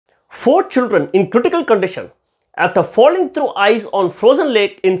4 children in critical condition after falling through ice on frozen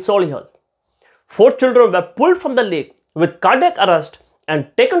lake in Solihull. 4 children were pulled from the lake with cardiac arrest and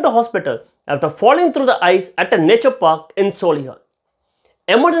taken to hospital after falling through the ice at a nature park in Solihull.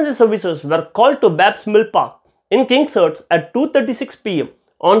 Emergency services were called to Babs Mill Park in Kingsheads at 2:36 p.m.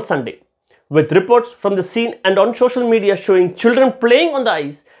 on Sunday, with reports from the scene and on social media showing children playing on the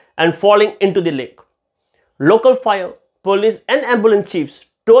ice and falling into the lake. Local fire, police and ambulance chiefs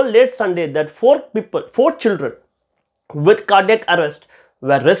told late Sunday that 4 children with cardiac arrest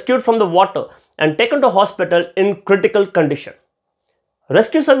were rescued from the water and taken to hospital in critical condition.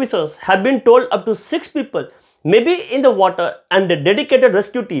 Rescue services have been told up to 6 people may be in the water, and a dedicated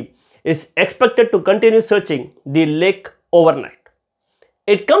rescue team is expected to continue searching the lake overnight.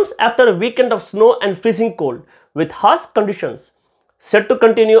 It comes after a weekend of snow and freezing cold, with harsh conditions set to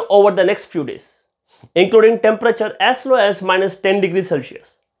continue over the next few days, including temperature as low as -10 degrees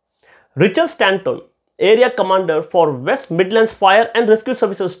Celsius. Richard Stanton, area commander for West Midlands Fire and Rescue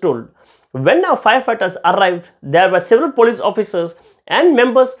Services, told, "When our firefighters arrived, there were several police officers and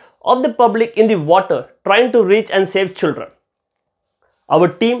members of the public in the water trying to reach and save children. Our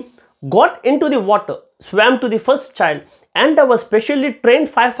team got into the water, swam to the first child, and our specially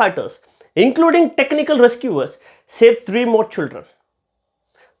trained firefighters, including technical rescuers, saved 3 more children.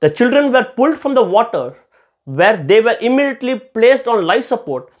 The children were pulled from the water, where they were immediately placed on life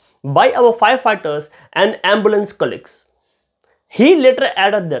support by our firefighters and ambulance colleagues." He later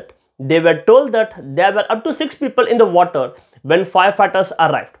added that they were told that there were up to 6 people in the water when firefighters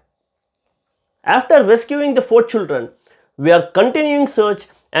arrived. After rescuing the 4 children, we are continuing search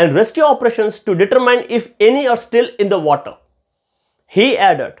and rescue operations to determine if any are still in the water. He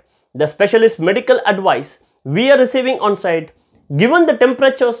added, "The specialist medical advice we are receiving on site, given the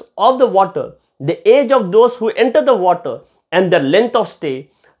temperatures of the water, the age of those who enter the water, and their length of stay,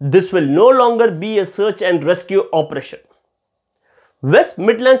 this will no longer be a search and rescue operation." West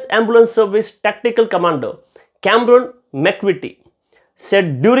Midlands Ambulance Service Tactical Commander Cameron McVitie said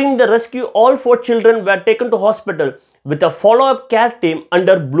during the rescue, all 4 children were taken to hospital with a follow-up care team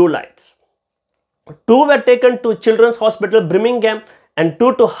under blue lights. 2 were taken to Children's Hospital Birmingham and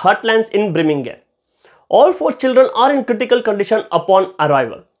 2 to Heartlands in Birmingham. All 4 children are in critical condition upon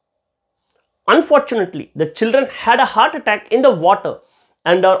arrival. Unfortunately, the children had a heart attack in the water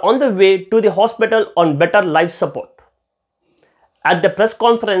and are on the way to the hospital on better life support. At the press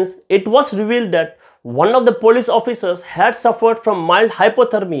conference, it was revealed that one of the police officers had suffered from mild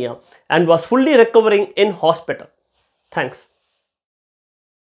hypothermia and was fully recovering in hospital. Thanks.